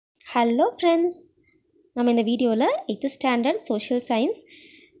Hello friends, நம்ம இந்த வீடியோவில் 8th standard social science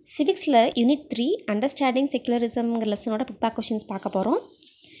சிவிக்ஸில் unit 3 understanding செக்குலரிசம்ங்கிற லெசனோட book back questions பார்க்க போகிறோம்.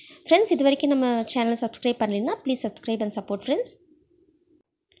 ஃப்ரெண்ட்ஸ், இது வரைக்கும் நம்ம சேனலை சப்ஸ்கிரைப் பண்ணலைன்னா please subscribe and support friends.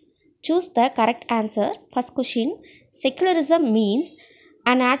 Choose the correct answer. First question, secularism means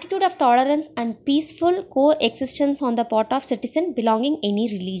an attitude of tolerance and peaceful coexistence on the part of citizens belonging any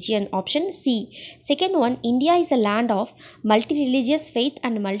religion. Option C. Second one, India is a land of multi-religious faith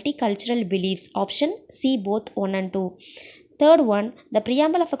and multicultural beliefs. Option C, both 1 and 2. Third one, the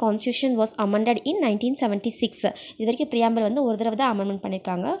preamble of a constitution was amended in 1976. இது வரைக்கும் preamble வந்து ஒரு தடவை தான் amendment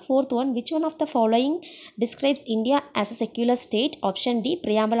பண்ணியிருக்காங்க. Fourth one, which one of the following describes India as a secular state? Option D,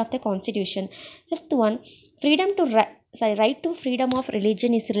 preamble of the constitution. Fifth one, right to freedom of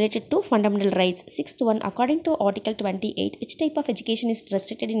religion is related to fundamental rights. Sixth one, according to Article 28, which type of education is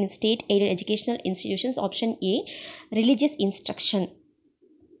restricted in state-aided educational institutions? Option A, religious instruction.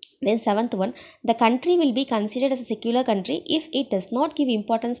 Then seventh one, the country will be considered as a secular country if it does not give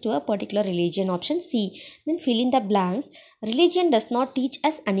importance to a particular religion. Option C. Then fill in the blanks. Religion does not teach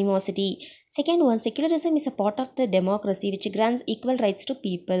us animosity. Second one, secularism is a part of the democracy which grants equal rights to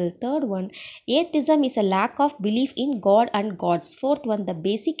people. Third one, atheism is a lack of belief in God and gods. Fourth one, the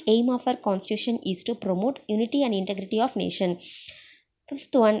basic aim of our constitution is to promote unity and integrity of nation.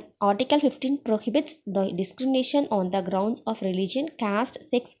 Fifth one, Article 15 prohibits the discrimination on the grounds of religion, caste,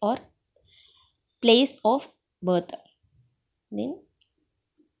 sex or place of birth. Then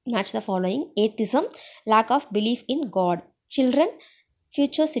match the following. Atheism, lack of belief in God. Children,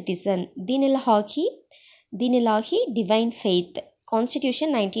 future citizen. Din-e-Ilahi, divine faith. Constitution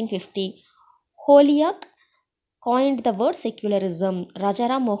 1950. Holyoake coined the word secularism.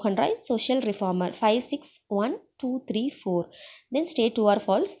 Rajaram Mohan Rai, social reformer. 5, 6, 1, 2, 3, 4. Then state true or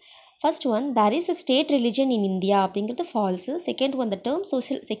false. First one, there is a state religion in India. அப்படிங்கிறது false. Second one, the term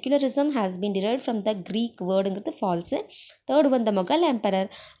secularism has been derived from the Greek wordங்கிறது false. Third one, the Mughal emperor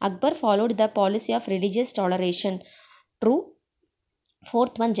Akbar followed the policy of religious toleration. True.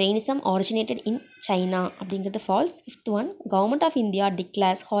 Fourth one, Jainism originated in China. அப்படிங்கிறது false. Fifth one, government of India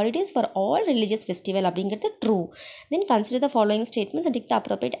declares holidays for all religious festival. அப்படிங்கிறது true. Then consider the following statements and take the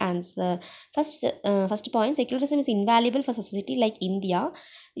appropriate answer. First point, secularism is invaluable for society like India,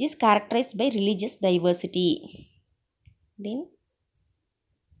 which is characterized by religious diversity. Then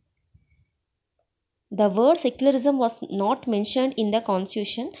the word secularism was not mentioned in the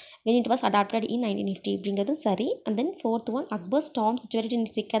constitution when it was adopted in 1950. அப்படிங்கிறது சரி. And then fourth one, Akbar's tomb situated in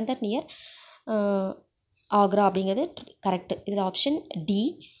Sikandar near Agra. அப்படிங்கிறது correct. இதில் option D,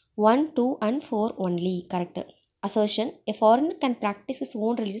 1, 2 and 4 only correct. Assertion, a foreigner can practice his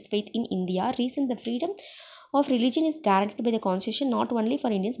own religious faith in India. Reason, the freedom of religion is guaranteed by the constitution not only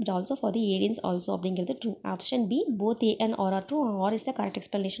for Indians but also for the aliens also. அப்படிங்கிறது true. Option B, both A and R are true. R is the correct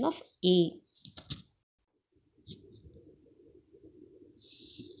explanation of A.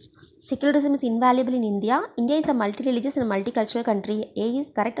 Secularism is invaluable in India. India is a multi-religious and multicultural country. A is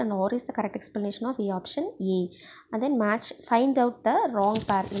correct and R is the correct explanation of A, option A. And then match, find out the wrong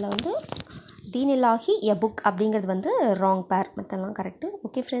pair. இதில் வந்து Din-e-Ilahi a book அப்படிங்கிறது வந்து wrong pair. மற்றெல்லாம் correct.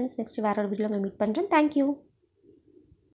 Okay friends, next வேற ஒரு வீடியோவில் meet பண்ணுறேன். Thank you.